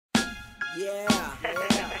Yeah.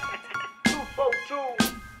 242,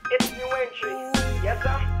 it's new entry. Yes,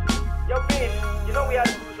 sir? Yo, Vinny, you know we had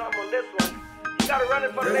to do something on this one. You gotta run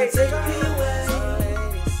it for the ladies. Take me away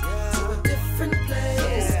to a different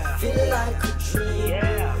place. Yeah. Feel like a dream.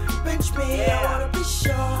 Yeah. Pinch me, Yeah. I wanna be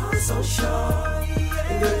sure, so sure.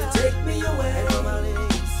 And girl, you take me away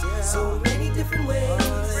so many different ways.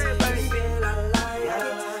 Real baby. Girl, I like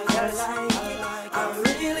it. I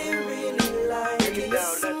really, really like it.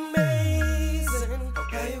 It's amazing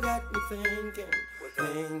how you got me thinking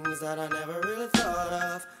things that I never really thought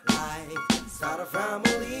of. Like start a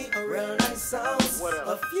family, a real nice house,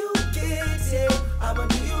 a few kids, yeah. I'ma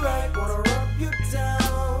do you right, wanna rub you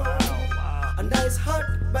down. A nice hot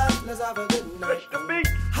bath, let's have a good night.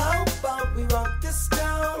 How about we rock this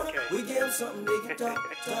town? Okay. We give something they can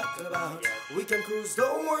talk about. We can cruise the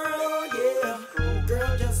world, yeah.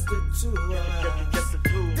 Girl, just the two of us.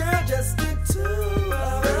 Girl, just the two of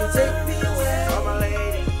us. Girl, take me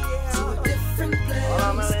away to a different place.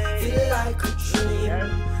 Feel like a dream.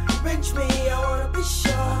 Pinch me, I wanna be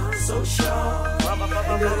sure, so sure.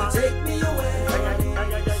 And girl, take me away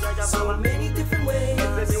so many different ways.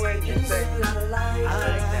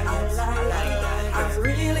 I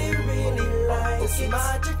really, really like this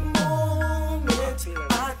magic moment.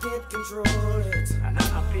 I can't control it, and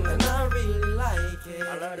I really like it.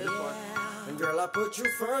 Yeah. And girl, I put you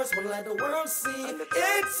first, wanna let the world see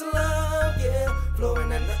it's love, yeah.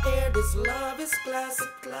 Flowing in the air, this love is classic.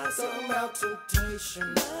 Talking about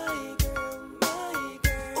temptation, my girl, my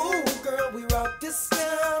girl. Ooh, girl, we rock this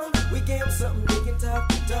town. We give something we can talk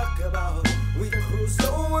about. We can cruise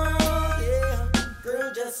the world, yeah.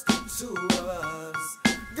 Girl, just the two of us.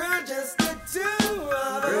 Girl, just the two of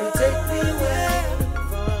us. Girl, take me away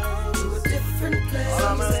to a different place.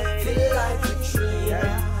 Feel like a dream.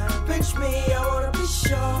 Pinch me, I wanna be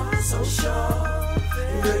sure, so sure.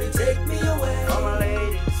 Girl, you take me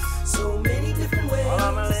away so many different ways. And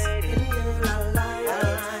girl, I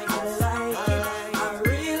like it. I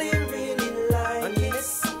really, really like it.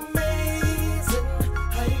 It's amazing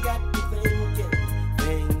how you got me thinking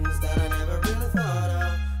things that I never really thought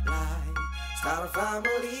of. Like start a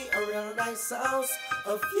family, a real nice house,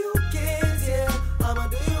 a few kids, yeah. I'ma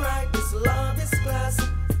do you right, this love is classic.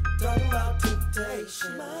 Talking about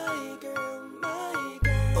temptation, my girl, my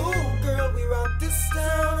girl. Ooh, girl, we rock this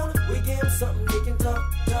town. We give something we can talk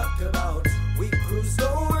about. We cruise the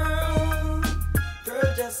world.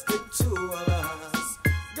 Girl, just the two of us.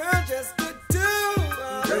 Girl, just the two of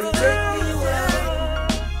us. Girl, take me away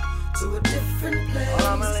to a different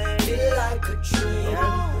place. Feel like a dream.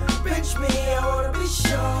 Pinch me, I wanna be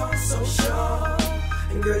sure, so sure.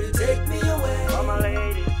 And girl, you take me away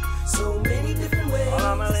so many different ways.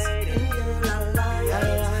 And girl, I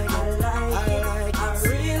like it. I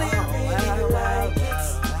really, really like it.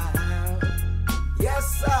 Yes,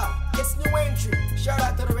 sir. It's new entry. Shout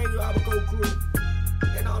out to the Radio Abaco crew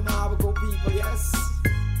and all my Abaco people. Yes,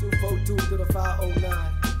 242 to the 509.